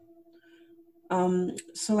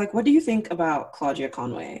So like, what do you think about Claudia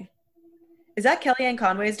Conway? Is that Kellyanne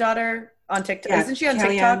Conway's daughter on TikTok? Yeah, Isn't she on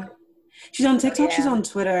Kellyanne. TikTok? She's on TikTok. She's on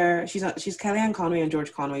Kellyanne. Twitter. She's Kellyanne Conway and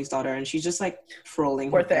George Conway's daughter, and she's just like trolling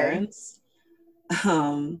her Poor thing. parents.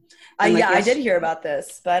 Um, and like Yeah, I did yes, hear about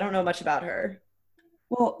this, but I don't know much about her.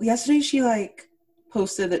 well, yesterday she like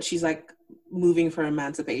posted that she's like moving for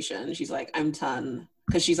emancipation. She's like, I'm done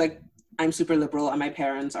because she's like, I'm super liberal, and my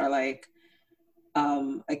parents are like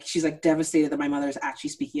she's like devastated that my mother is actually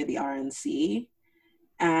speaking at the RNC,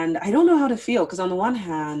 and I don't know how to feel because on the one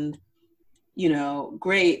hand, you know,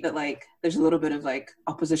 great that like there's a little bit of like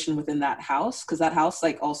opposition within that house because that house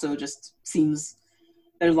like also just seems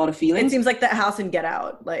there's a lot of It feelings. seems like that house and Get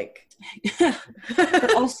Out, like.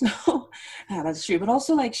 But also yeah, that's true, but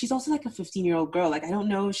also like she's also like a 15-year-old girl. Like I don't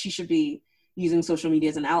know if she should be using social media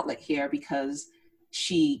as an outlet here because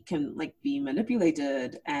she can like be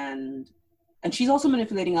manipulated, and she's also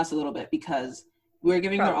manipulating us a little bit because we're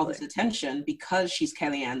giving her all Probably. this attention because she's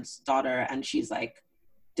Kellyanne's daughter and she's like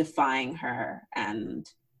defying her and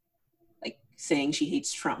like saying she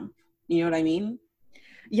hates Trump. You know what I mean?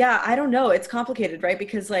 Yeah, I don't know. It's complicated, right?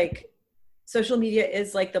 Because like social media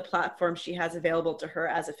is like the platform she has available to her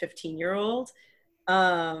as a 15-year-old.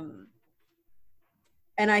 Um,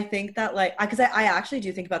 and I think that like, because I actually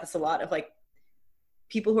do think about this a lot of like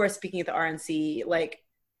people who are speaking at the RNC, like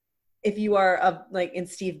if you are of like in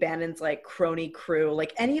Steve Bannon's like crony crew,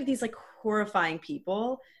 like any of these like horrifying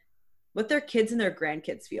people, what their kids and their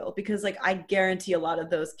grandkids feel, because like I guarantee a lot of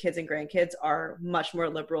those kids and grandkids are much more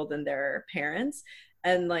liberal than their parents,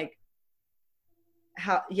 and like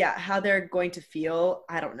how they're going to feel,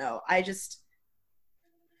 I don't know. I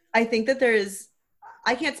think that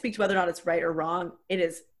I can't speak to whether or not it's right or wrong. It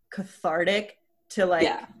is cathartic to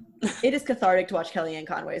Yeah. like it is cathartic to watch Kellyanne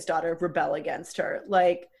Conway's daughter rebel against her.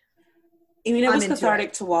 Like I mean, it I'm was into it.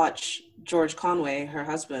 cathartic to watch George Conway, her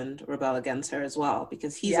husband, rebel against her as well,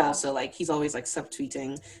 because he's Yeah. also like, he's always like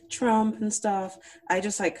subtweeting Trump and stuff. I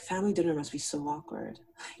just like, family dinner must be so awkward.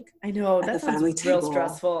 Like I know at the that sounds family real table.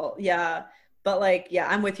 stressful. Yeah. But like, yeah,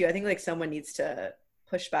 I'm with you. I think like someone needs to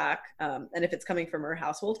push back. And if it's coming from her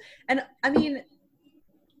household. And I mean,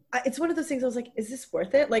 it's one of those things I was like, is this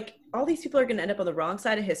worth it? Like all these people are going to end up on the wrong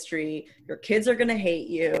side of history. Your kids are going to hate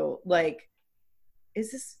you. Like,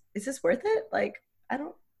 is this worth it? Like, I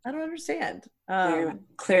don't, I don't understand. Very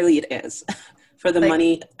clearly it is for the Like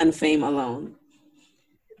money and fame alone.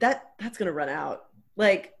 that's going to run out.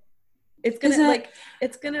 Like, it's Is gonna it? like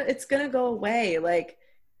it's gonna go away. Like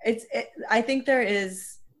I think there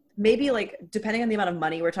is maybe like depending on the amount of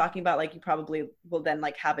money we're talking about, like you probably will then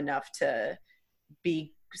like have enough to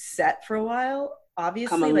be set for a while.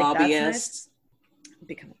 Become a Obviously, like that's nice. lobbyist?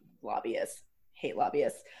 Become a lobbyist. Hate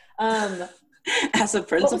lobbyists. Um, As a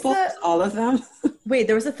what was principal, that? all of them. Wait,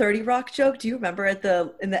 there was a 30 Rock joke. Do you remember at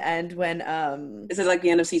the in the end when Is it like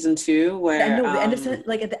the end of season 2 where the end of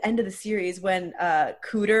like at the end of the series when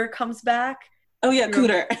Cooter comes back? oh yeah, You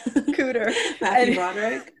remember Cooter. Cooter Matthew and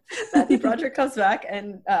Broderick. Matthew Broderick comes back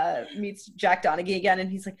and meets Jack Donaghy again,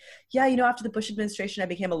 and he's like, "Yeah, you know, after the Bush administration, I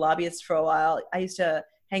became a lobbyist for a while. I used to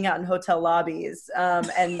hang out in hotel lobbies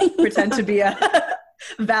and pretend to be a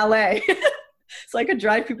valet, so I could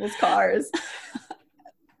drive people's cars."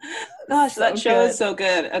 Gosh, So that show is good. so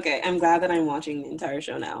good. Okay, I'm glad that I'm watching the entire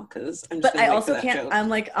show now because I'm just But gonna I wait for also that can't. joke. I'm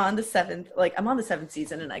like on the seventh. Like I'm on the seventh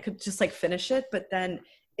season, and I could just like finish it, but then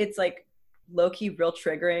it's like low key real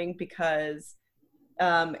triggering because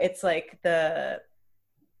it's like the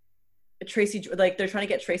Tracy, like they're trying to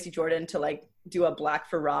get Tracy Jordan to like do a Black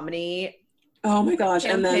for Romney Oh my gosh,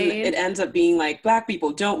 and then it campaign. ends up being like, Black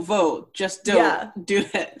people don't vote, just don't Yeah, do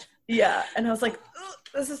it. yeah. And I was like, "Ugh,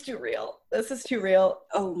 this is too real. This is too real."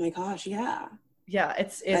 Oh my gosh, yeah. Yeah, That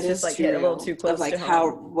it's just is like too hit a little real too of close like to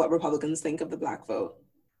how home. what Republicans think of the Black vote.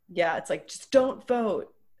 Yeah, it's like just don't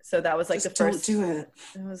vote. So that was like the Just don't first. do it.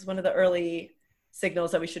 It was one of the early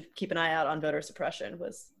signals that we should keep an eye out on voter suppression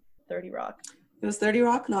was 30 Rock It was 30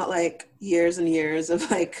 Rock, not like years and years of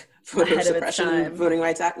like voter ahead of its suppression and time. voting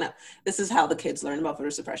rights act. No, this is how the kids learn about voter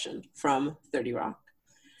suppression from 30 Rock.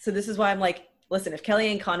 So this is why I'm like, listen, if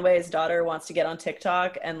Kellyanne Conway's daughter wants to get on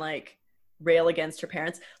TikTok and like rail against her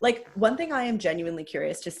parents, like one thing I am genuinely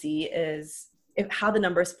curious to see is how the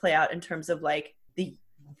numbers play out in terms of like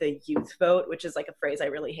the youth vote, which is like a phrase I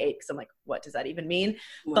really hate because I'm like, what does that even mean?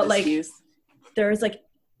 What But is like, youth? there's like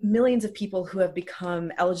millions of people who have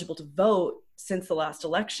become eligible to vote since the last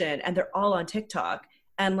election, and they're all on TikTok.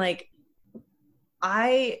 And like,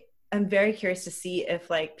 I am very curious to see if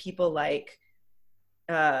like people like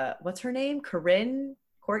what's her name?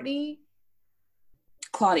 Courtney?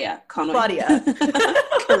 Claudia Conway. Claudia.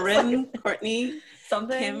 Corinne, Courtney,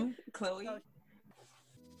 Something. Kim, Chloe.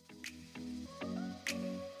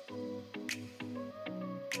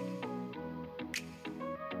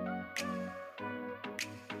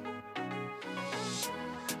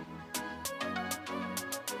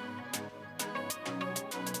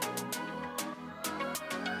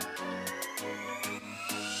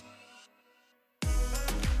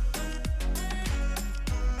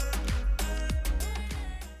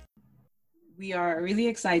 We are really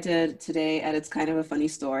excited today, and it's kind of a funny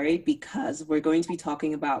story because we're going to be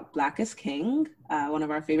talking about Black is King, one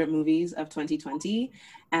of our favorite movies of 2020.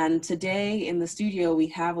 And today in the studio, we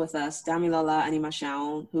have with us Damilola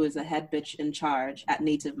Animashaun, who is the head bitch in charge at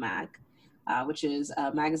Native Mag, which is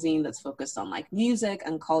a magazine that's focused on like music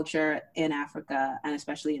and culture in Africa and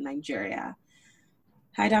especially in Nigeria.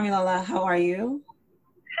 Hi, Damilola, how are you?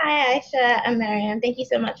 Hi, Aisha and Mariam. Thank you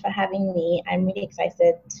so much for having me. I'm really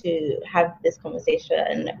excited to have this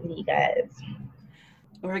conversation with you guys.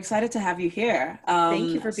 We're excited to have you here. Thank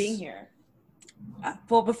you for being here.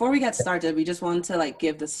 Well, before we get started, we just want to like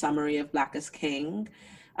give the summary of Black is King,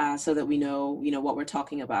 so that we know, what we're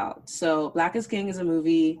talking about. So Black is King is a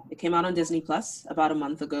movie. It came out on Disney Plus about a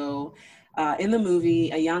month ago. In the movie,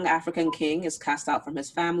 a young African king is cast out from his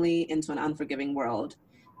family into an unforgiving world.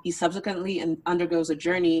 He subsequently undergoes a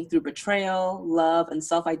journey through betrayal, love, and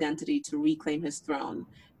self-identity to reclaim his throne,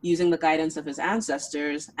 using the guidance of his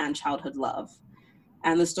ancestors and childhood love.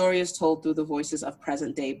 And the story is told through the voices of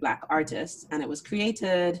present-day Black artists. And it was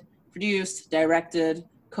created, produced, directed,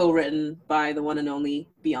 co-written by the one and only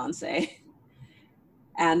Beyonce.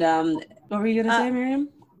 And what were you gonna say, Miriam?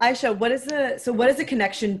 Aisha, what is the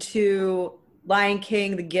connection to Lion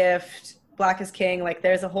King, The Gift, Black is King? Like,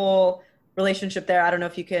 there's a whole relationship there. I don't know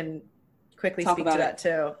if you can quickly speak to that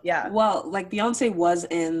too. Yeah. Well, like Beyonce was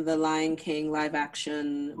in the Lion King live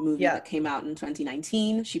action movie that came out in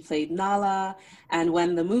 2019. She played Nala. And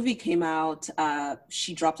when the movie came out,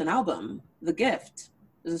 she dropped an album, The Gift.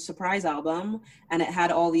 It was a surprise album. And it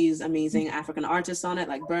had all these amazing African artists on it,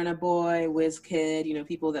 like Burna Boy, Wizkid,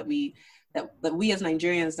 people that we as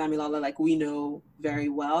Nigerians, Damilola, like we know very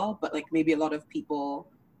well, but like maybe a lot of people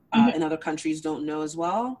in other countries don't know as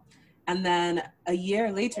well. And then a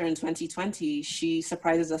year later in 2020, she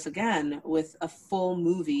surprises us again with a full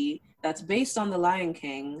movie that's based on The Lion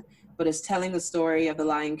King, but is telling the story of The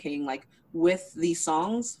Lion King, like with these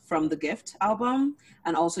songs from the Gift album,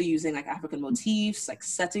 and also using like African motifs, like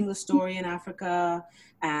setting the story in Africa,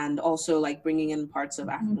 and also like bringing in parts of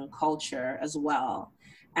African culture as well.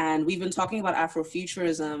 And we've been talking about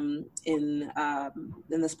Afrofuturism in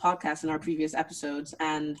this podcast in our previous episodes.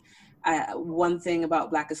 And one thing about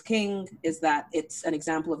Black is King is that it's an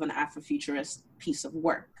example of an Afrofuturist piece of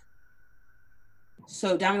work.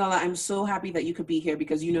 So Damilola, I'm so happy that you could be here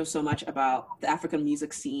because you know so much about the African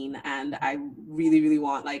music scene, and I really, really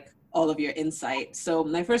want like all of your insight. So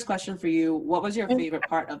my first question for you, what was your favorite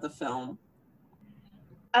part of the film?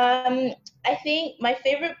 I think my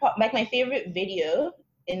favorite part, like my favorite video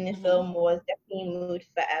in the film was definitely Mood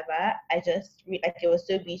Forever. I just like it was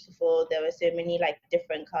so beautiful. There were so many like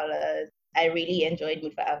different colors. I really enjoyed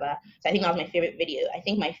Mood Forever. So I think that was my favorite video. I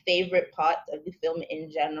think my favorite part of the film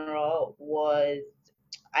in general was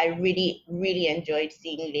I really, really enjoyed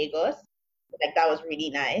seeing Lagos. Like that was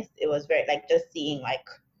really nice. It was very like just seeing like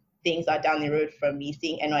things are down the road from me,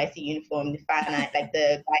 seeing NYC uniform, the fan, like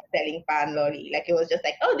the guy selling fan lolly. Like it was just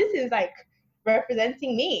like, oh, this is like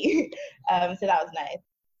representing me. So that was nice.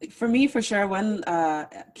 For me, for sure, when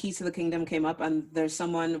Keys to the Kingdom came up and there's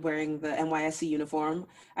someone wearing the NYSC uniform,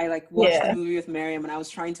 I like watched the movie with Miriam and I was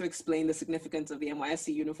trying to explain the significance of the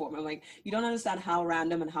NYSC uniform. I'm like, you don't understand how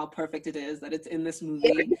random and how perfect it is that it's in this movie.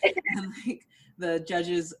 And like the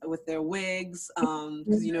judges with their wigs,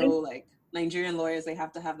 because like Nigerian lawyers, they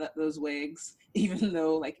have to have those wigs, even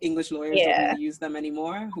though like English lawyers don't really use them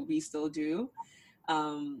anymore. We still do.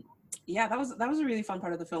 That was a really fun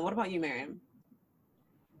part of the film. What about you, Miriam?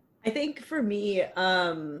 I think for me,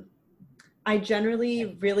 I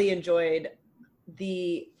generally really enjoyed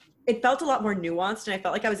it felt a lot more nuanced, and I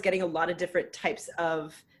felt like I was getting a lot of different types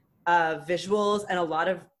of visuals and a lot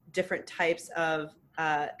of different types of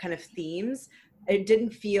kind of themes. It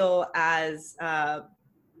didn't feel as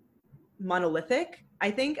monolithic,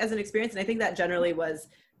 I think, as an experience, and I think that generally was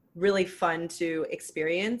really fun to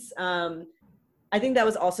experience. I think that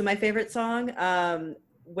was also my favorite song.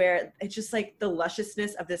 Where it's just like the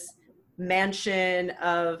lusciousness of this mansion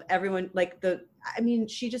of everyone, like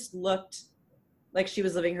she just looked like she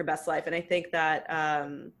was living her best life. And I think that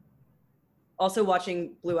also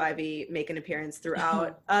watching Blue Ivy make an appearance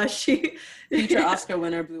throughout, she future Oscar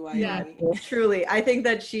winner Blue Ivy. Yeah, truly. I think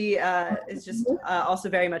that she is just also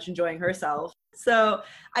very much enjoying herself. So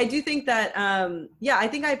I do think that, I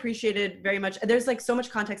think I appreciated very much. There's like so much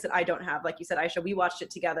context that I don't have. Like you said, Aisha, we watched it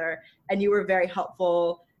together and you were very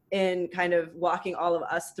helpful in kind of walking all of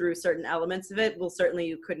us through certain elements of it. Well, certainly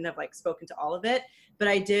you couldn't have like spoken to all of it, but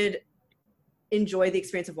I did enjoy the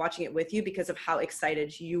experience of watching it with you because of how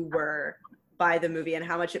excited you were by the movie and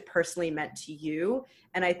how much it personally meant to you.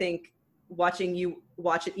 And I think watching you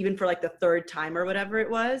watch it even for like the third time or whatever it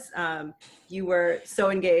was. You were so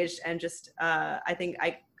engaged and just, I think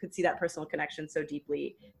I could see that personal connection so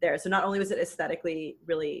deeply there. So not only was it aesthetically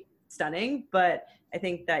really stunning, but I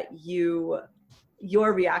think that your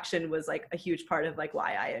reaction was like a huge part of like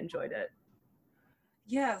why I enjoyed it.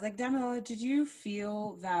 Yeah, like Daniela, did you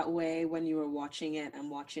feel that way when you were watching it and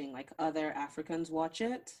watching like other Africans watch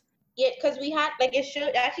it? Yeah, because we had like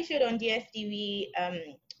it actually showed on DSTV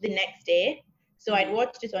the next day. So I'd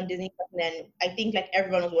watched it on Disney Plus, and then I think like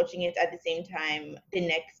everyone was watching it at the same time the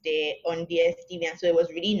next day on DSTV, and so it was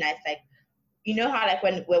really nice. Like, you know how like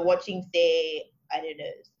when we're watching, say, I don't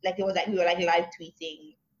know, like it was like we were like live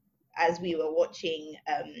tweeting as we were watching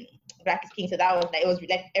Black is King. So that was like, it was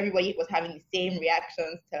like everybody was having the same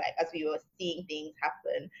reactions to like as we were seeing things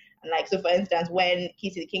happen. And like, so for instance, when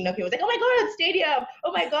Keys to the Kingdom came, it was like, oh my God, stadium,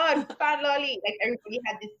 oh my God, fan lolly. Like everybody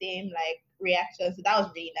had the same like reaction. So that was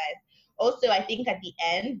really nice. Also, I think at the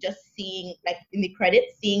end, just seeing like in the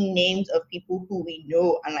credits, seeing names of people who we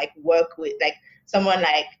know and like work with, like someone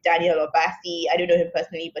like Daniel Obasi. I don't know him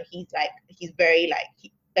personally, but he's very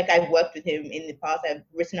like I've worked with him in the past. I've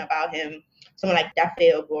written about him. Someone like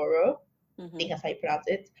Dafe Ogoro, I think that's how you pronounce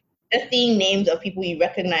it. Just seeing names of people you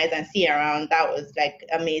recognize and see around, that was like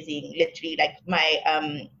amazing. Literally, like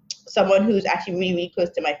my someone who's actually really, really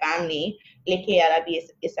close to my family, Leke Alabi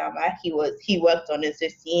Isama, he worked on it. So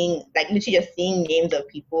seeing like literally just seeing names of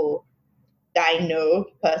people that I know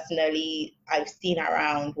personally, I've seen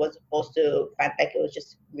around, was also like it was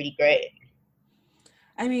just really great.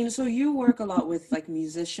 I mean, so you work a lot with like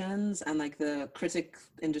musicians and like the critic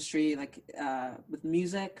industry, like with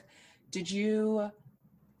music. Did you,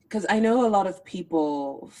 because I know a lot of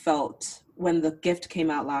people felt when The Gift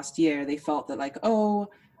came out last year, they felt that like, oh,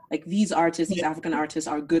 like these artists, these African artists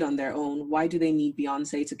are good on their own. Why do they need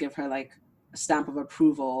Beyonce to give her like a stamp of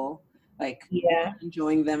approval? Like, Yeah.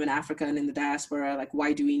 enjoying them in Africa and in the diaspora. Like,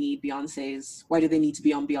 why do we need Beyonce's? Why do they need to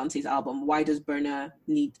be on Beyonce's album? Why does Burna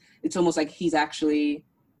need? It's almost like he's actually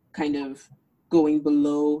kind of going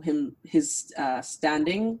below his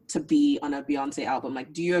standing to be on a Beyonce album.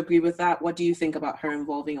 Like, do you agree with that? What do you think about her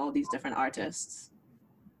involving all these different artists?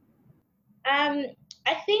 I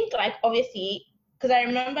think like obviously, because I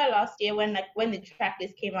remember last year when the track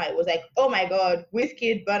list came out, it was like, oh my God,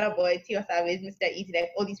 Wizkid, Burna Boy, Tiwa Savage, Mr. Easy,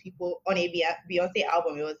 like all these people on a Beyonce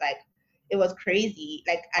album. It was like, it was crazy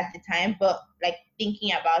like at the time, but like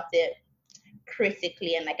thinking about it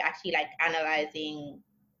critically and like actually like analyzing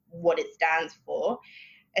what it stands for,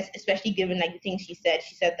 especially given like the things she said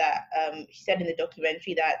that she said in the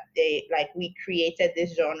documentary that they like we created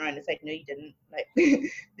this genre, and it's like, no, you didn't. Like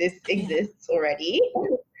this exists already.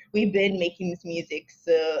 We've been making this music.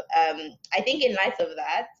 So I think in light of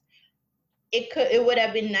that, it would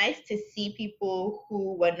have been nice to see people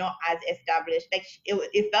who were not as established. Like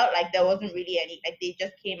it felt like there wasn't really any, like they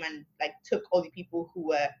just came and like took all the people who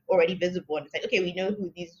were already visible, and it's like, okay, we know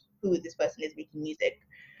who this person is making music.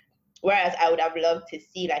 Whereas I would have loved to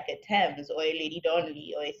see like a Thames or a Lady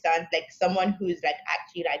Donnelly or a Sans, like someone who's like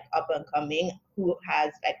actually like up and coming, who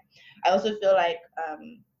has like, I also feel like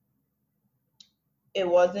it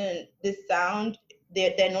wasn't the sound,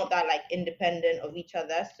 they're not that like independent of each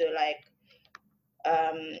other. So like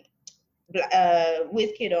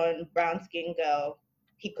Wizkid on Brown Skin Girl,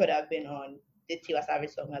 he could have been on the Tiwa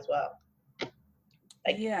Savage song as well.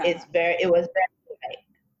 Like yeah. it was very like,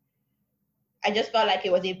 I just felt like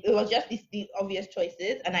it was just these obvious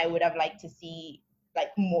choices, and I would have liked to see like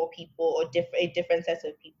more people or different sets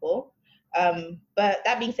of people. But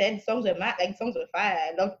that being said, songs were mad, like songs were fire.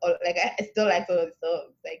 I love, like I still like some of the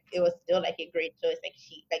songs. Like it was still like a great choice.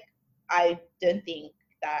 Like I don't think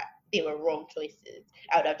that they were wrong choices.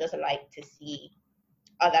 I would have just liked to see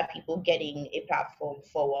other people getting a platform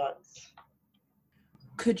for once.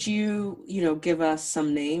 Could you, give us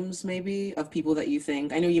some names maybe of people that you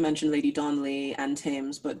think, I know you mentioned Lady Donnelly and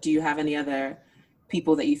Thames, but do you have any other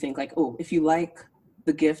people that you think like, oh, if you like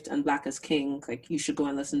The Gift and Black is King, like you should go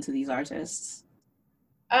and listen to these artists?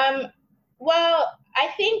 Well, I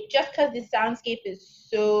think just because the soundscape is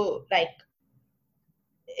so like,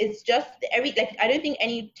 it's just like, I don't think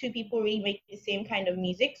any two people really make the same kind of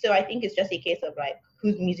music. So I think it's just a case of like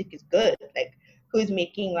whose music is good, like who's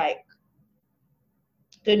making like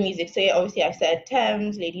good music. So yeah, obviously I said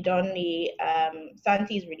Thames, Lady Donnelly,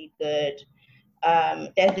 Santi's really good.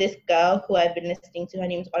 There's this girl who I've been listening to. Her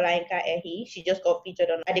name's Olayinka Ehi. She just got featured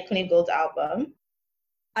on Adekunle Gold's album.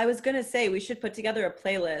 I was gonna say we should put together a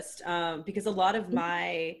playlist because a lot of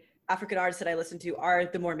my African artists that I listen to are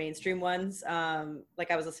the more mainstream ones.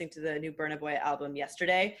 Like I was listening to the new Burna Boy album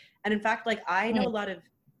yesterday, and in fact, like I know a lot of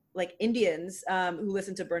like Indians who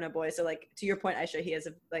listen to Burna Boy. So like to your point, Aisha, he has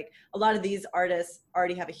like a lot of these artists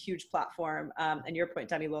already have a huge platform. And your point,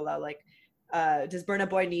 Damilola, like does Burna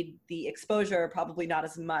Boy need the exposure? Probably not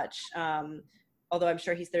as much. Although I'm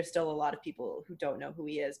sure there's still a lot of people who don't know who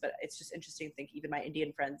he is, but it's just interesting to think even my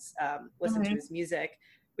Indian friends listen to his music,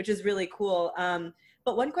 which is really cool.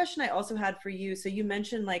 But one question I also had for you, so you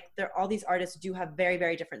mentioned like all these artists do have very,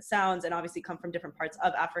 very different sounds and obviously come from different parts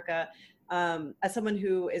of Africa. As someone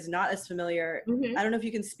who is not as familiar, I don't know if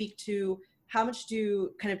you can speak to how much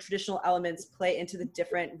do kind of traditional elements play into the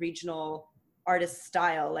different regional artist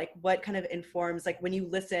style? Like what kind of informs, like when you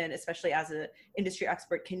listen, especially as an industry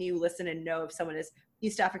expert, can you listen and know if someone is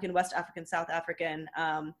East African, West African, South African?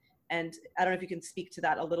 And I don't know if you can speak to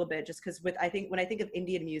that a little bit, just because when I think of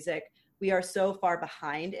Indian music, we are so far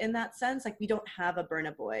behind in that sense. Like we don't have a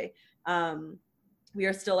Burna Boy. We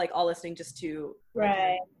are still like all listening just to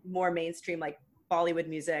like, more mainstream like Bollywood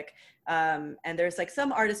music. And there's like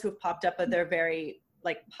some artists who have popped up, but they're very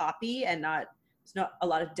like poppy and there's not a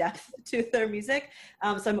lot of depth to their music.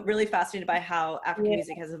 So I'm really fascinated by how African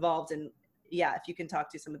music has evolved. And yeah, if you can talk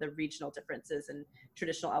to some of the regional differences and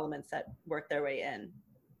traditional elements that work their way in.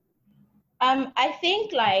 I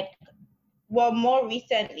think like, more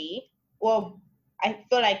recently, I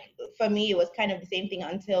feel like for me it was kind of the same thing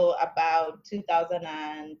until about 2000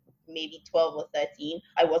 and maybe 12 or 13.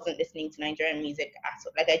 I wasn't listening to Nigerian music at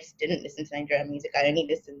all. Like I just didn't listen to Nigerian music. I only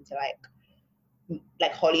listened to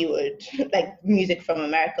like Hollywood, like music from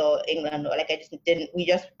America or England, or like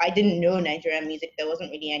I didn't know Nigerian music. There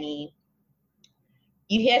wasn't really any.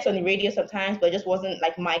 You hear it on the radio sometimes, but it just wasn't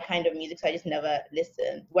like my kind of music, so I just never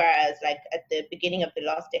listened. Whereas like at the beginning of the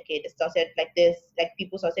last decade, it started like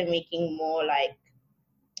people started making more like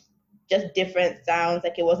just different sounds.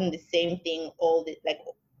 Like it wasn't the same thing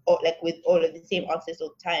with all of the same artists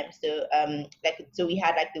all the time. So so we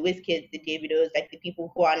had like the Wizkids, the Davidos, like the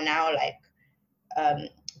people who are now like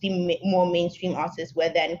the more mainstream artists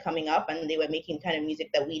were then coming up, and they were making kind of music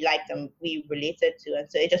that we liked and we related to,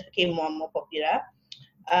 and so it just became more and more popular.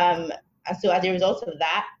 And so as a result of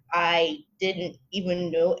that, I didn't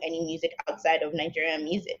even know any music outside of Nigerian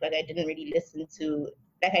music. Like I didn't really listen to,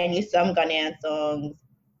 like I knew some Ghanaian songs.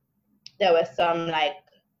 There were some like,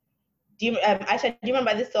 Aisha, do you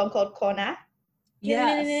remember this song called Kona?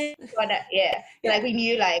 Yes. Yeah. Like we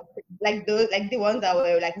knew like those, like the ones that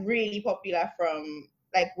were like really popular from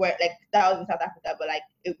like where like that was in South Africa, but like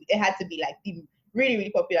it had to be like the really,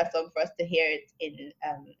 really popular song for us to hear it in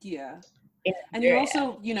and you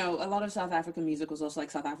also, a lot of South African music was also like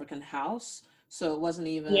South African house, so it wasn't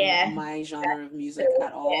even my genre of music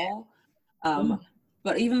at all.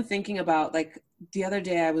 But even thinking about like the other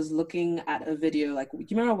day, I was looking at a video, like, you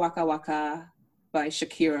remember Waka Waka by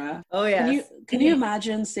Shakira? Oh yeah. Can you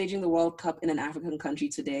imagine staging the World Cup in an African country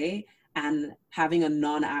today and having a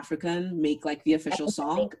non-African make like the official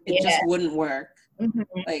song? It just wouldn't work.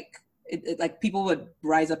 Like like people would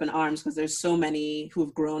rise up in arms because there's so many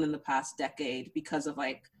who've grown in the past decade because of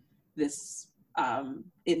like this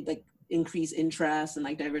increased interest and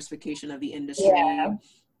like diversification of the industry.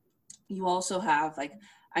 You also have like,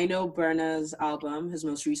 I know Burna's album, his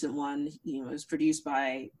most recent one, was produced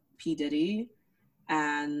by P. Diddy,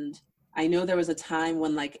 and I know there was a time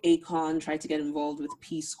when like Akon tried to get involved with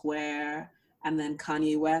P Square, and then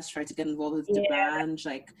Kanye West tried to get involved with D'banj.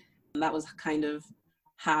 Like that was kind of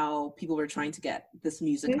how people were trying to get this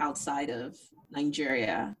music outside of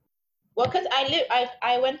Nigeria. Well, because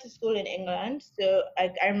I went to school in England, so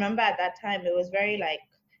I remember at that time it was very like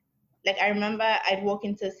I remember I'd walk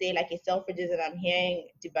into say like a Selfridges and I'm hearing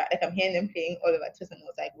them playing Oliver Twist, and I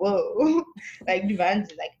was like, whoa, like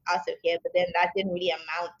D'banj is like out of here. But then that didn't really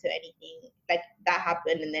amount to anything. Like that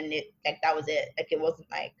happened, and then that was it. Like it wasn't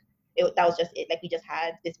like that was just it. Like we just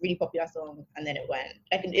had this really popular song, and then it went.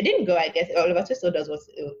 Like it didn't go. I guess Oliver Twist does what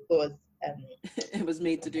it was. It was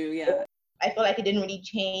made to do. Yeah. I feel like it didn't really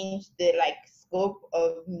change the like scope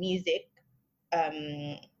of music,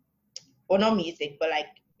 or not music, but like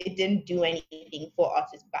it didn't do anything for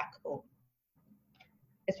artists back home,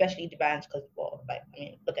 especially D'banj, because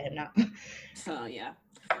look at him now. Oh yeah.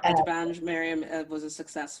 D'banj, Miriam is a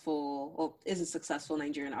successful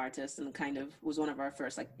Nigerian artist, and kind of was one of our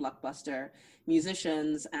first like blockbuster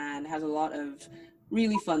musicians, and has a lot of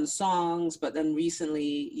really fun songs, but then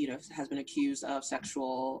recently, has been accused of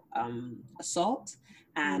sexual assault,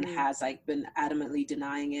 and has like been adamantly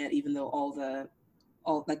denying it, even though all the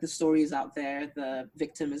stories out there, the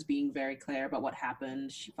victim is being very clear about what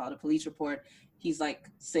happened. She filed a police report. He's like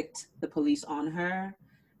sicked the police on her.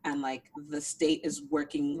 and like the state is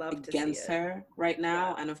working Love against her right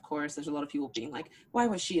now. And of course there's a lot of people being like, why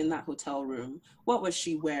was she in that hotel room, what was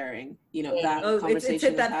she wearing, you know, that conversation it's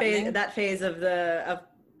hit that is happening. phase of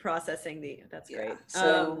processing that's great.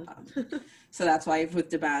 So so that's why with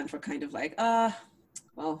D'banj we're kind of like,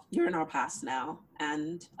 well, you're in our past now,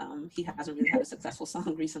 and he hasn't really had a successful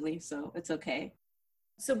song recently, so it's okay.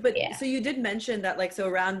 So, so you did mention that, like, so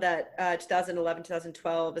around that 2011,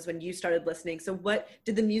 2012 is when you started listening. So what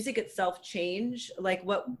did the music itself change? Like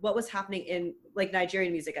what was happening in like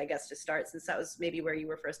Nigerian music, I guess, to start, since that was maybe where you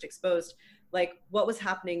were first exposed? Like what was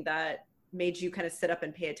happening that made you kind of sit up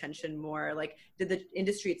and pay attention more? Like, did the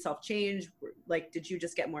industry itself change? Like, did you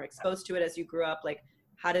just get more exposed to it as you grew up? Like,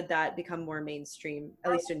 how did that become more mainstream,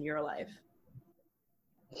 at least in your life?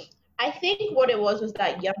 I think what it was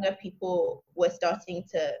that younger people were starting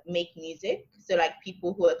to make music. So like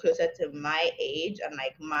people who are closer to my age and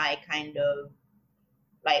like my kind of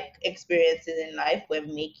like experiences in life were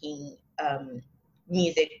making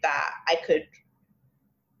music that I could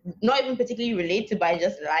not even particularly relate to, but I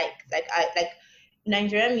just like I like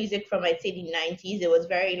Nigerian music from I'd say the 90s. It was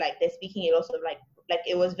very like they're speaking a lot of like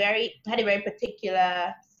it was very had a very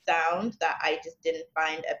particular sound that I just didn't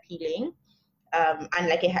find appealing. And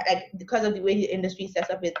like it like because of the way the industry sets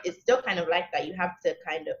up, it's still kind of like that. You have to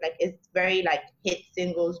kind of like it's very like hit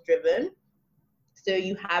singles driven. So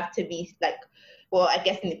you have to be like, well, I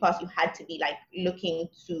guess in the past you had to be like looking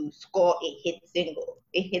to score a hit single,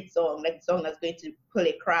 a hit song, like a song that's going to pull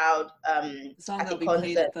a crowd the song at a concert,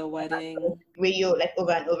 played at the wedding, radio like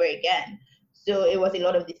over and over again. So it was a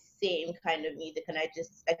lot of the same kind of music, and I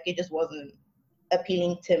just like it just wasn't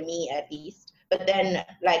appealing to me at least. But then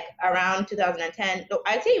like around 2010,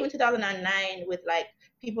 I'd say even 2009 with like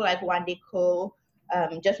people like Wande Coal,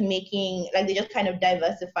 just making like they just kind of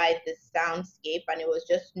diversified the soundscape, and it was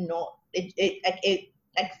just not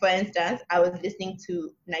like for instance, I was listening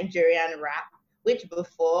to Nigerian rap, which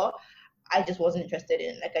before I just wasn't interested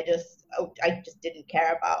in. Like I just didn't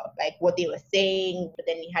care about like what they were saying. But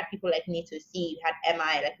then you had people like Nito C, you had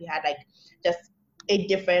MI, like we had like just a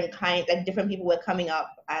different kind, like different people were coming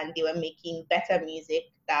up and they were making better music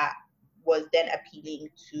that was then appealing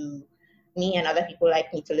to me and other people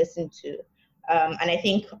like me to listen to. And I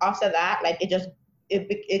think after that, like it just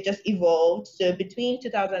evolved. So between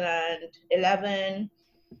 2011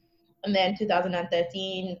 and then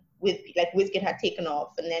 2013, with like Wizkid had taken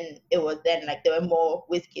off, and then it was then like there were more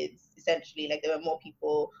Wizkids essentially. Like there were more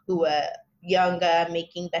people who were younger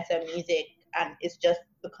making better music, and it's just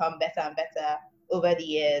become better and better over the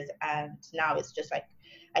years. And now it's just like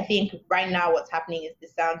I think right now what's happening is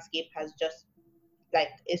the soundscape has just like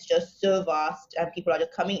it's just so vast, and people are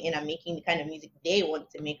just coming in and making the kind of music they want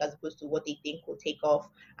to make as opposed to what they think will take off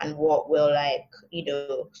and what will like, you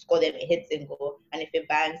know, score them a hit single. And if it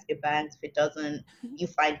bangs, it bangs. If it doesn't, you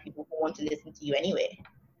find people who want to listen to you anyway.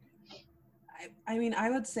 I mean, I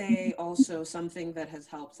would say also something that has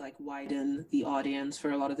helped like widen the audience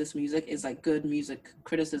for a lot of this music is like good music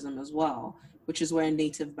criticism as well, which is where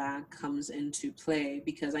Native Mag comes into play,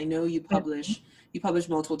 because I know you publish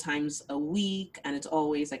multiple times a week, and it's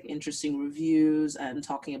always like interesting reviews and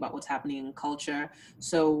talking about what's happening in culture.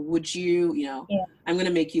 So would you, I'm going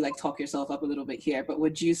to make you like talk yourself up a little bit here, but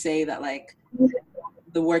would you say that like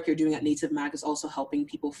the work you're doing at Native Mag is also helping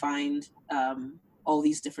people find all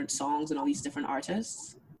these different songs and all these different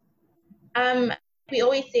artists? We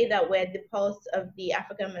always say that we're the pulse of the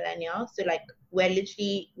African millennial. So like we're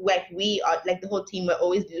literally like we are like the whole team. We're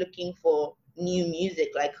always looking for new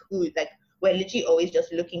music. Like we're literally always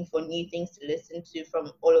just looking for new things to listen to from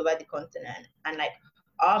all over the continent. And like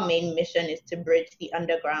our main mission is to bridge the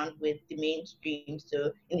underground with the mainstream.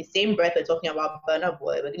 So in the same breath, we're talking about Burna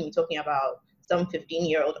Boy. We're going to be talking about some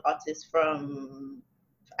 15-year-old artist from,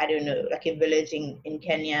 I don't know, like a village in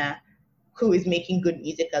Kenya who is making good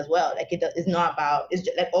music as well. Like it's not about, it's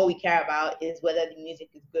just like all we care about is whether the music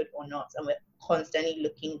is good or not. And we're constantly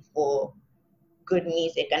looking for good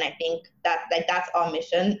music. And I think that like that's our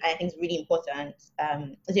mission. I think it's really important.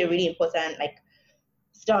 It's a really important like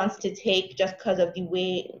stance to take, just because of the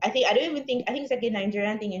way I think it's like a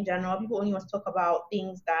Nigerian thing in general. People only want to talk about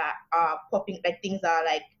things that are popping, like things that are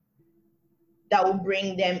like that will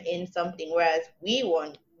bring them in something, whereas we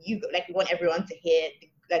want everyone to hear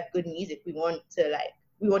like good music. We want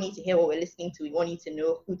you to hear what we're listening to. We want you to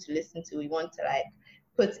know who to listen to. We want to like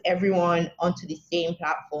put everyone onto the same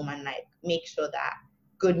platform and like make sure that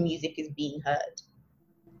good music is being heard.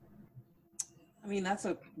 I mean, that's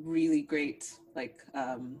a really great like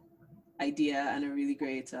idea and a really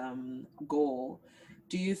great goal.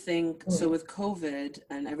 Do you think so with COVID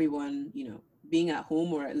and everyone, being at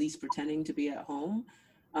home, or at least pretending to be at home,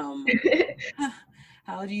 Um,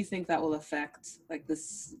 how do you think that will affect like the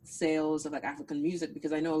sales of like African music?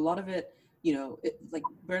 Because I know a lot of it, you know, like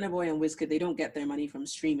Burna Boy and Wizkid, they don't get their money from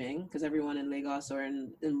streaming because everyone in Lagos or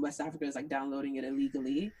in West Africa is like downloading it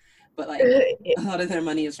illegally. But like a lot of their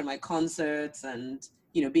money is from like concerts and,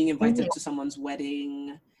 you know, being invited to someone's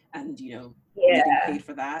wedding and, you know, getting paid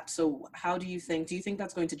for that. So how do you think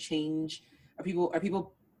that's going to change? Are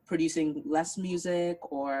people producing less music,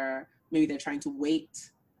 or maybe they're trying to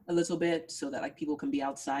wait a little bit so that like people can be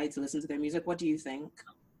outside to listen to their music? What do you think?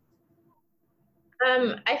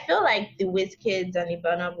 I feel like the Wizkids and the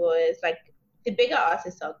Burna Boys, like the bigger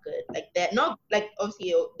artists are good. Like they're not like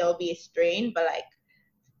obviously there'll be a strain, but like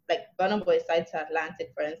Burna Boy signed to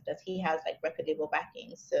Atlantic, for instance, he has like record label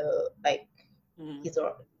backing, so like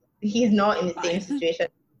he's not in the same situation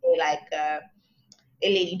like a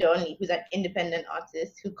Lady Donny, who's an independent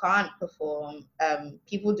artist who can't perform.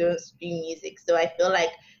 People don't stream music, so I feel like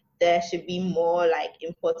there should be more like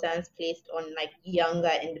importance placed on like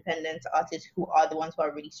younger independent artists who are the ones who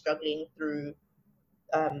are really struggling through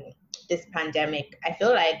this pandemic. I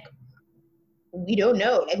feel like we don't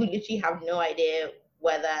know, like we literally have no idea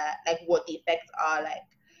whether like what the effects are like,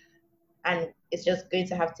 and it's just going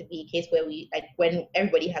to have to be a case where we like when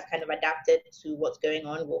everybody has kind of adapted to what's going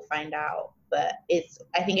on, we'll find out. But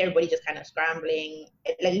I think everybody just kind of scrambling,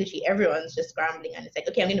 like literally everyone's just scrambling, and it's like,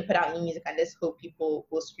 okay, I'm going to put out new music and let's hope people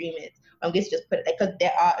will stream it. I'm going to just put it like, because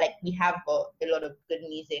there are like we have got a lot of good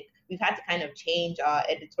music. We've had to kind of change our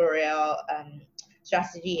editorial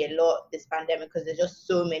strategy a lot this pandemic because there's just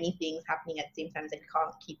so many things happening at the same time. It's like I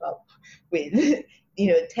can't keep up with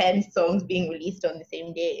 10 songs being released on the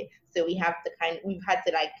same day. So we've had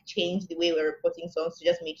to like change the way we're reporting songs to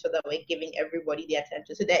just make sure that we're giving everybody the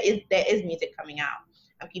attention. So there is music coming out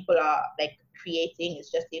and people are like creating.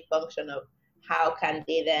 It's just a function of how can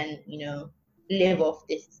they then live off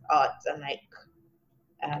this art and like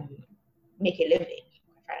make a living,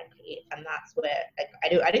 frankly. And that's where like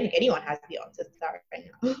I don't think anyone has the answers to that right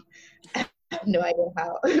now. I have no idea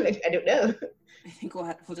how. Like I don't know. I think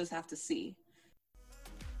we'll just have to see.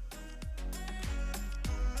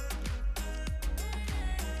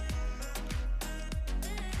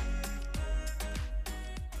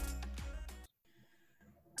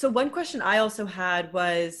 So one question I also had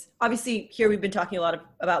was, obviously here we've been talking a lot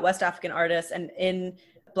about West African artists, and in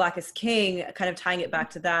Black is King, kind of tying it back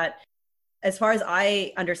to that, as far as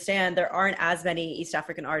I understand, there aren't as many East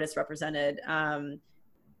African artists represented. Do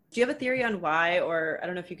you have a theory on why, or I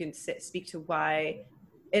don't know if you can speak to why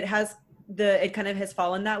it kind of has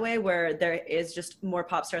fallen that way, where there is just more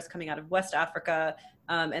pop stars coming out of West Africa,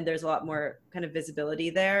 and there's a lot more kind of visibility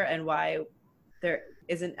there, and why there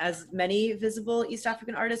isn't as many visible East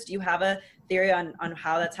African artists? Do you have a theory on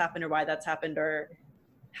how that's happened or why that's happened, or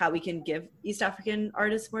how we can give East African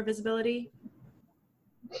artists more visibility?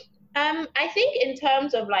 I think in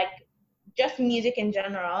terms of like just music in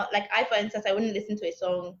general, like for instance, I wouldn't listen to a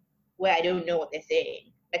song where I don't know what they're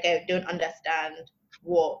saying. Like I don't understand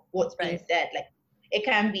what's being said. Like it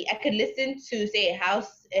can be, I could listen to say a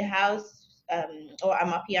house or a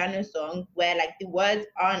Amapiano song where like the words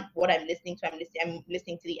aren't what I'm listening to. I'm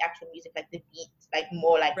listening to the actual music, like the beats, like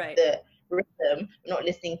more like the rhythm, not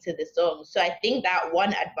listening to the song. So I think that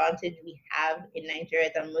one advantage we have in Nigeria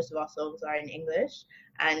is that most of our songs are in English,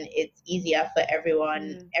 and it's easier for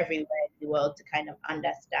everyone everywhere in the world to kind of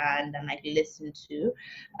understand and like listen to.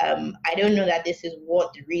 I don't know that this is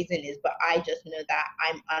what the reason is, but I just know that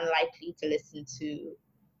I'm unlikely to listen to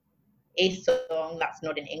a song that's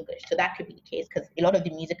not in English. So that could be the case because a lot of the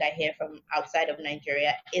music I hear from outside of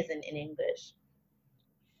Nigeria isn't in English.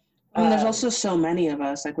 And there's also so many of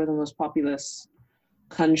us, like we're the most populous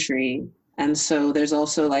country. And so there's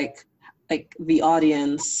also like the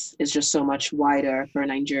audience is just so much wider for a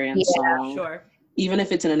Nigerian song. Sure. Even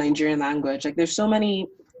if it's in a Nigerian language, like there's so many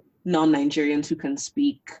non-Nigerians who can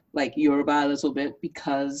speak like Yoruba a little bit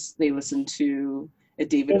because they listen to a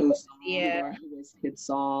David O song or a Wizkid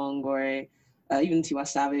song or even Tiwa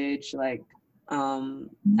Savage, like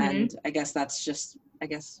and I guess that's just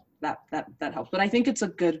that helps. But I think it's a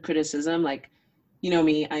good criticism. Like, you know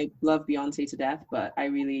me, I love Beyonce to death, but I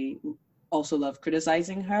really also love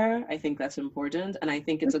criticizing her. I think that's important, and I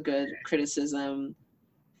think it's a good criticism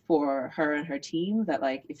for her and her team that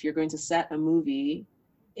like if you're going to set a movie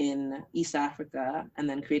in East Africa and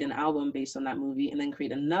then create an album based on that movie and then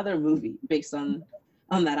create another movie based on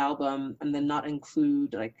that album and then not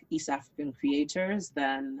include like East African creators,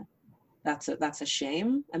 then that's a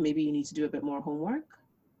shame, and maybe you need to do a bit more homework.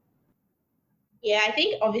 Yeah, I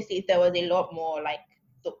think obviously if there was a lot more like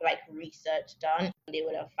like research done, they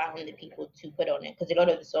would have found the people to put on it, because a lot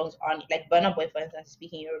of the songs aren't like Burna Boy, for instance,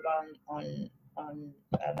 speaking Yoruba on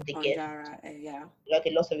the On gift. Jara, yeah. Like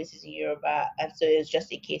a lot of it is in Yoruba, and so it's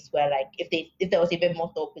just a case where like if there was even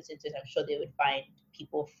more thought put into it, I'm sure they would find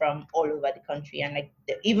people from all over the country, and like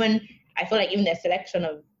even I feel like even their selection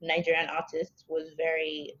of Nigerian artists was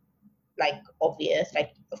very like obvious.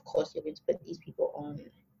 Like of course you're going to put these people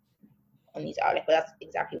on these outlets, but that's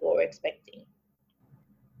exactly what we're expecting.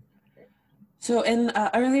 So in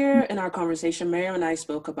earlier in our conversation, Miriam and I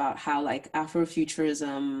spoke about how like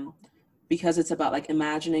Afrofuturism, because it's about like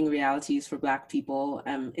imagining realities for Black people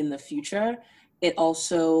in the future, it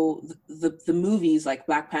also the movies like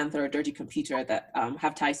Black Panther or Dirty Computer that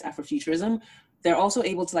have ties to Afrofuturism, they're also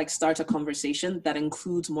able to like start a conversation that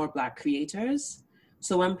includes more Black creators.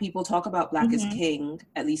 So when people talk about Black is King,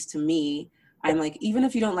 at least to me, I'm like, even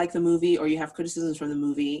if you don't like the movie or you have criticisms from the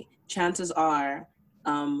movie, chances are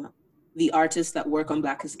the artists that work on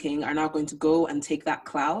Black is King are now going to go and take that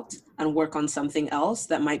clout and work on something else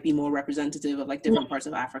that might be more representative of like different parts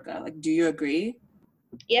of Africa. Like, do you agree?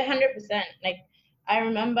 Yeah, 100%. Like, I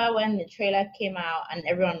remember when the trailer came out and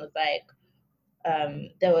everyone was like,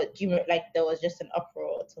 there was just an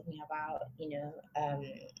uproar talking about,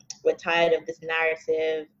 we're tired of this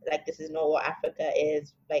narrative. Like, this is not what Africa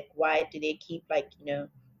is. Like, why do they keep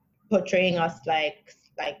portraying us like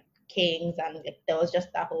kings? And like, there was just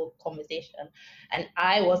that whole conversation, and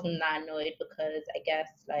I wasn't that annoyed because I guess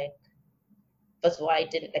first of all, I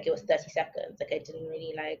didn't it was 30 seconds. Like, I didn't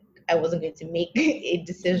really I wasn't going to make a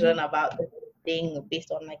decision about the thing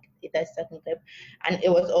based on a 30-second clip. And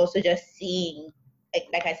it was also just seeing,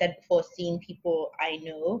 like I said before, seeing people I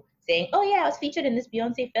know saying, oh yeah, I was featured in this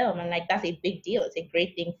Beyonce film, and that's a big deal. It's a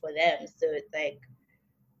great thing for them. So it's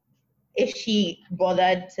if she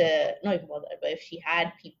bothered to, not even bothered, but if she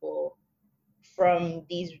had people from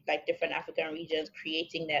these different African regions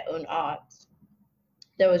creating their own art,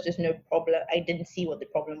 there was just no problem. I didn't see what the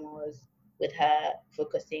problem was with her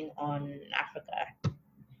focusing on Africa.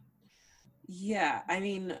 Yeah, I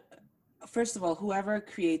mean, first of all, whoever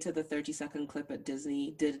created the 30-second clip at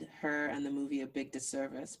Disney did her and the movie a big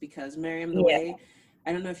disservice, because Miriam, the way,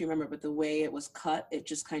 I don't know if you remember, but the way it was cut, it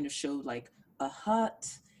just kind of showed a hut,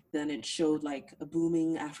 then it showed a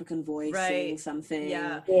booming African voice saying something.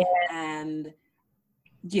 And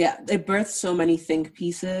yeah, it birthed so many think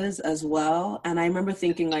pieces as well. And I remember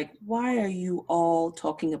thinking why are you all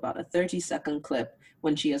talking about a 30-second clip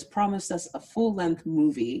when she has promised us a full-length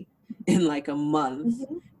movie in a month?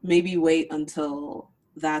 Maybe wait until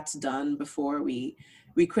that's done before we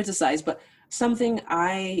criticize. But something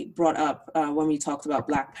I brought up when we talked about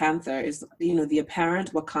Black Panther is, the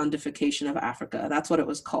apparent Wakandification of Africa. That's what it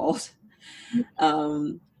was called.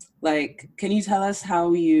 Can you tell us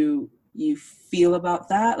how you feel about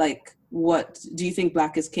that? What do you think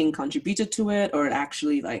Black is King contributed to it, or it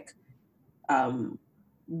actually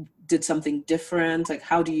did something different?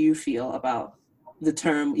 How do you feel about the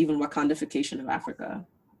term even Wakandification of Africa?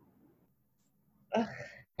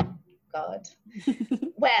 God.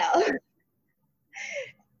 Well,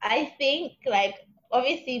 I think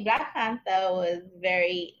obviously Black Panther was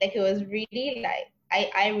very it was really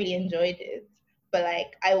I really enjoyed it, but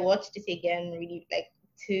I watched it again really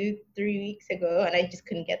 2-3 weeks ago, and I just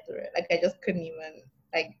couldn't get through it. I just couldn't even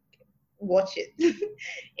watch it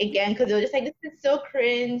again, because it was just this is so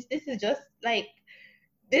cringe. This is just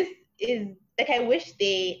this is I wish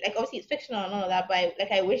they obviously it's fictional and all of that,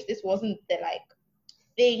 but I wish this wasn't the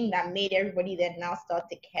thing that made everybody then now start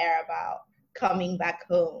to care about coming back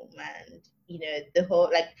home. And the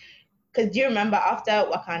whole because do you remember after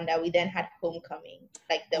Wakanda we then had Homecoming?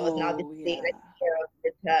 There was now this thing Hero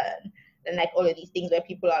Return, and all of these things where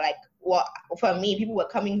people are what, for me, people were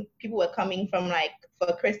coming from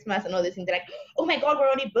for Christmas and all these things. They're oh my God, we're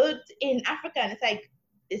already booked in Africa, and it's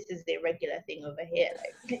this is the regular thing over here.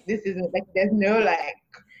 This isn't there's no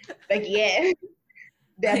yeah,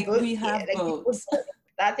 they're booked we have here. boats.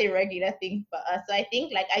 That's a regular thing for us. So I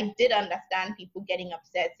think I did understand people getting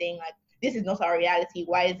upset saying this is not our reality.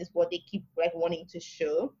 Why is this what they keep wanting to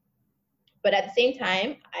show? But at the same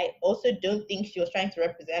time, I also don't think she was trying to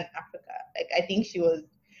represent Africa. I think she was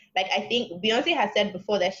I think Beyonce has said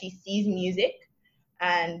before that she sees music,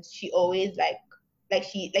 and she always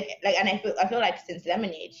she and I feel since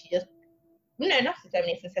Lemonade, she just not since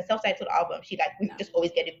Lemonade, since her self-titled album, she we just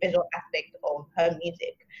always get a visual aspect of her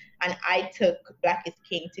music. And I took Black is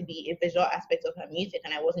King to be a visual aspect of her music,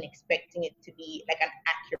 and I wasn't expecting it to be an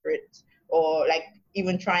accurate or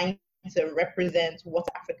even trying to represent what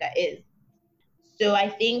Africa is. So I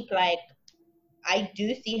think I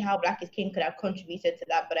do see how Black is King could have contributed to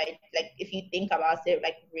that, but I like if you think about it,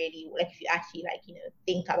 like really, like if you actually like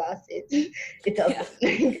think about it, it doesn't.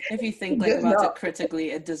 Yeah. If you think like about it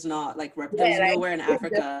critically, it does not like there's like, nowhere in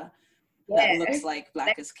Africa that looks like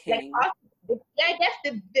Black is King. Yeah, I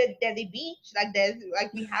guess there's a beach, like there's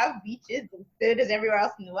like we have beaches, and so does everywhere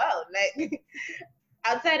else in the world. Like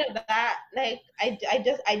outside of that, like I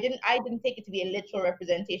didn't take it to be a literal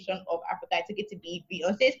representation of Africa. I took it to be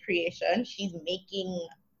Beyonce's creation. She's making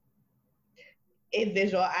a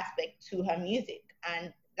visual aspect to her music,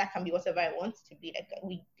 and that can be whatever I want to be.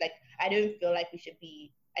 Like I don't feel like we should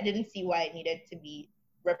be. I didn't see why it needed to be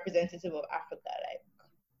representative of Africa. Like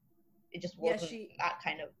it just wasn't that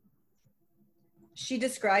kind of. She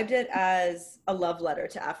described it as a love letter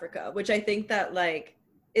to Africa, which I think that like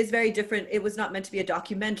is very different. It was not meant to be a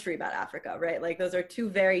documentary about Africa, right? Like those are two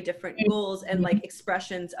very different goals and like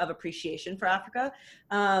expressions of appreciation for Africa.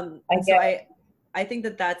 I think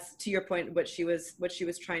that that's, to your point, what she was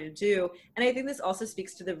trying to do. And I think this also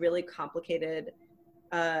speaks to the really complicated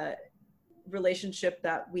relationship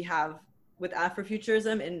that we have with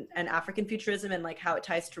Afrofuturism and African futurism and like how it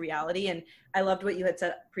ties to reality. And I loved what you had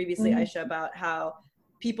said previously, Aisha, about how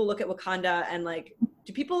people look at Wakanda and like,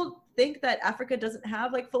 do people think that Africa doesn't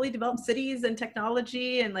have like fully developed cities and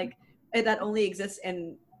technology and like that only exists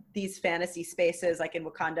in these fantasy spaces like in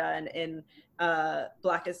Wakanda and in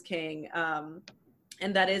Black is King.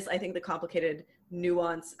 And that is, I think, the complicated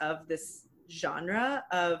nuance of this genre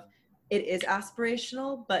of it is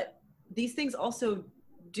aspirational, but these things also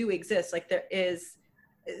do exist. Like there is,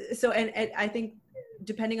 so, and I think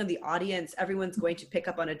depending on the audience, everyone's going to pick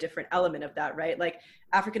up on a different element of that, right? Like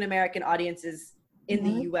African-American audiences in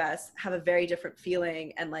the US have a very different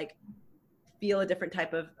feeling and like feel a different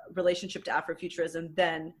type of relationship to Afrofuturism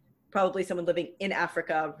than probably someone living in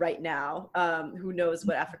Africa right now, who knows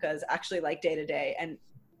what Africa is actually like day to day. And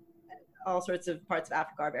all sorts of parts of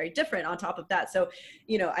Africa are very different on top of that. So,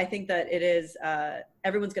 I think that it is,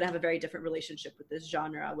 everyone's going to have a very different relationship with this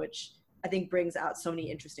genre, which I think brings out so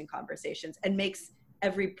many interesting conversations and makes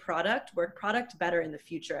every work product better in the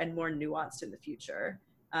future and more nuanced in the future,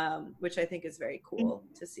 which I think is very cool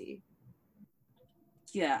to see.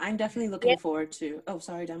 Yeah, I'm definitely looking forward to, oh,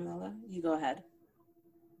 sorry, Damilola, you go ahead.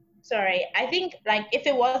 Sorry, I think like if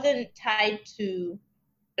it wasn't tied to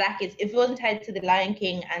if it wasn't tied to the Lion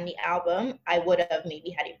King and the album, I would have maybe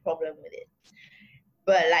had a problem with it.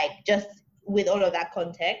 But like just with all of that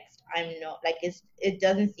context, I'm not like it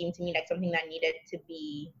doesn't seem to me like something that needed to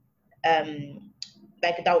be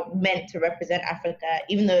like that meant to represent Africa,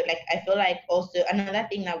 even though like I feel like also another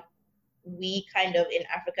thing that we kind of in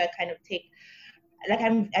Africa kind of take like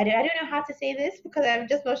I don't know how to say this because I'm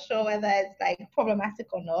just not sure whether it's like problematic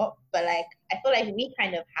or not, but like I feel like we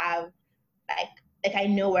kind of have like I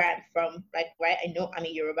know where I'm from, like right, I know I'm a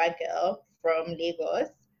Yoruba girl from Lagos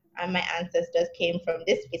and my ancestors came from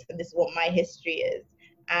this place and this is what my history is,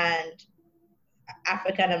 and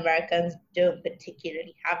African Americans don't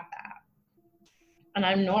particularly have that. And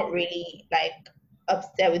I'm not really like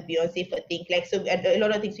upset with Beyonce for thinking like, so a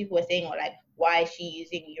lot of things people were saying or like, why is she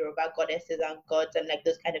using Yoruba goddesses and gods and like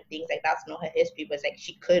those kind of things, like that's not her history, but it's like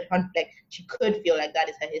she could feel like that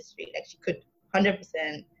is her history, like she could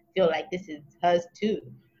 100% feel like this is hers too.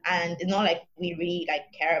 And it's not like we really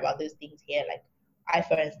like care about those things here. Like I,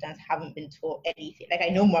 for instance, haven't been taught anything. Like I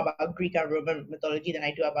know more about Greek and Roman mythology than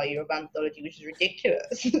I do about Yoruba mythology, which is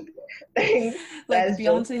ridiculous. like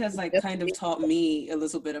Beyonce has like kind of taught me a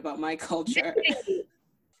little bit about my culture.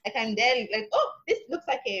 Like I'm there, like, oh, this looks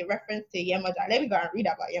like a reference to Yemoja. Let me go and read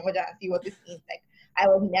about Yemoja and see what this means. Like I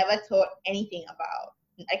was never taught anything about.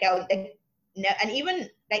 Like I was like, no, and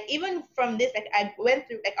even from this, like I went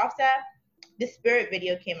through like after the Spirit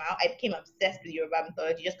video came out, I became obsessed with Yoruba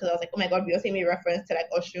mythology just because I was like, oh my god, Beyonce made reference to like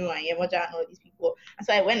Oshun and Yemoja and all these people. And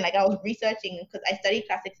so I went, like I was researching because I studied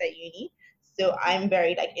classics at uni, so I'm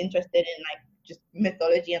very like interested in like just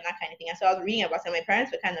mythology and that kind of thing. And so I was reading about it. And my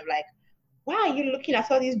parents were kind of like, why are you looking at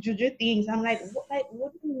all these juju things? I'm like,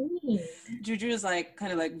 what do you mean? Juju is like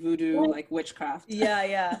kind of like voodoo, like witchcraft. Yeah.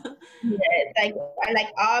 Yeah, it's like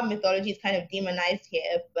our mythology is kind of demonized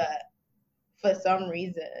here, but for some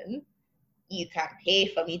reason you can't pay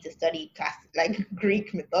for me to study like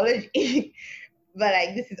Greek mythology. But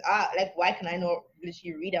like this is art, like why can I not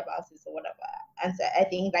literally read about this or whatever? And so I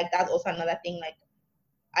think like that's also another thing, like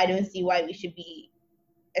I don't see why we should be,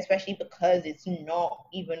 especially because it's not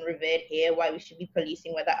even revered here, why we should be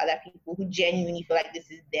policing whether other people who genuinely feel like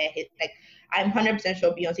this is their hit. Like I'm 100%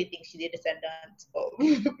 sure Beyonce thinks she's a descendant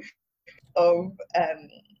of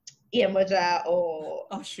Iemoja or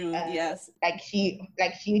Oshun, yes. Like she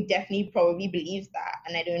definitely probably believes that,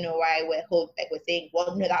 and I don't know why we're saying,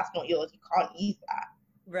 well, no, that's not yours. You can't use that.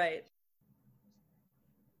 Right.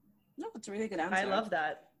 No, it's a really good answer. I love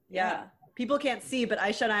that. Yeah. People can't see, but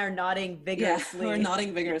Aisha and I are nodding vigorously. Yeah, we're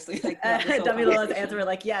nodding vigorously. Like Damilola's answer, we're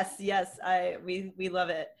like, yes, we love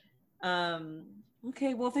it.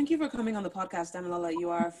 Okay, well, thank you for coming on the podcast, Damilola. You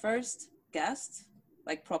are our first guest,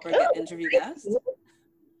 like proper interview guest.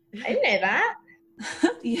 I didn't know that.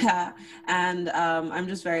 Yeah, and I'm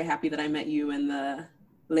just very happy that I met you in the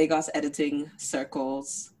Lagos editing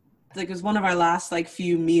circles. Like, it was one of our last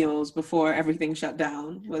few meals before everything shut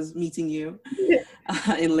down, was meeting you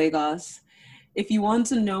in Lagos. If you want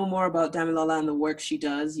to know more about Damilola and the work she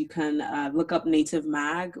does, you can look up Native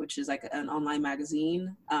Mag, which is like an online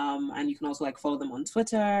magazine, and you can also follow them on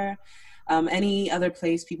Twitter. Any other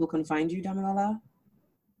place people can find you, Damilola?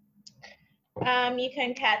 You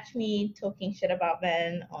can catch me talking shit about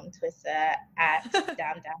men on Twitter at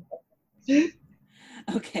damdam.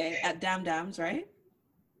 Okay, at damdams, right?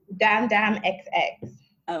 Damdamxx.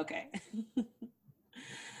 Okay.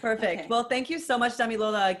 Perfect. Okay. Well, thank you so much,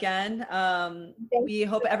 Damilola, again. We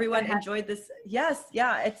hope everyone enjoyed this. Yes,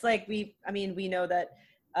 yeah. It's like we know that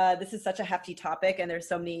this is such a hefty topic, and there's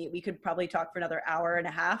so many. We could probably talk for another hour and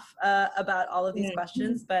a half about all of these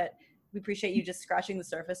questions, but we appreciate you just scratching the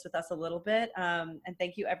surface with us a little bit. And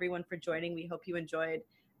thank you, everyone, for joining. We hope you enjoyed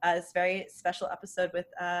this very special episode with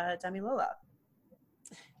Damilola.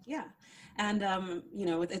 Yeah. And,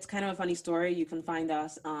 it's kind of a funny story. You can find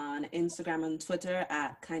us on Instagram and Twitter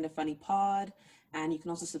at Kind of Funny Pod. And you can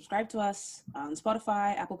also subscribe to us on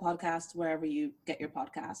Spotify, Apple Podcasts, wherever you get your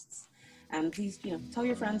podcasts. And please, tell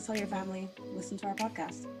your friends, tell your family, listen to our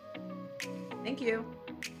podcast. Thank you.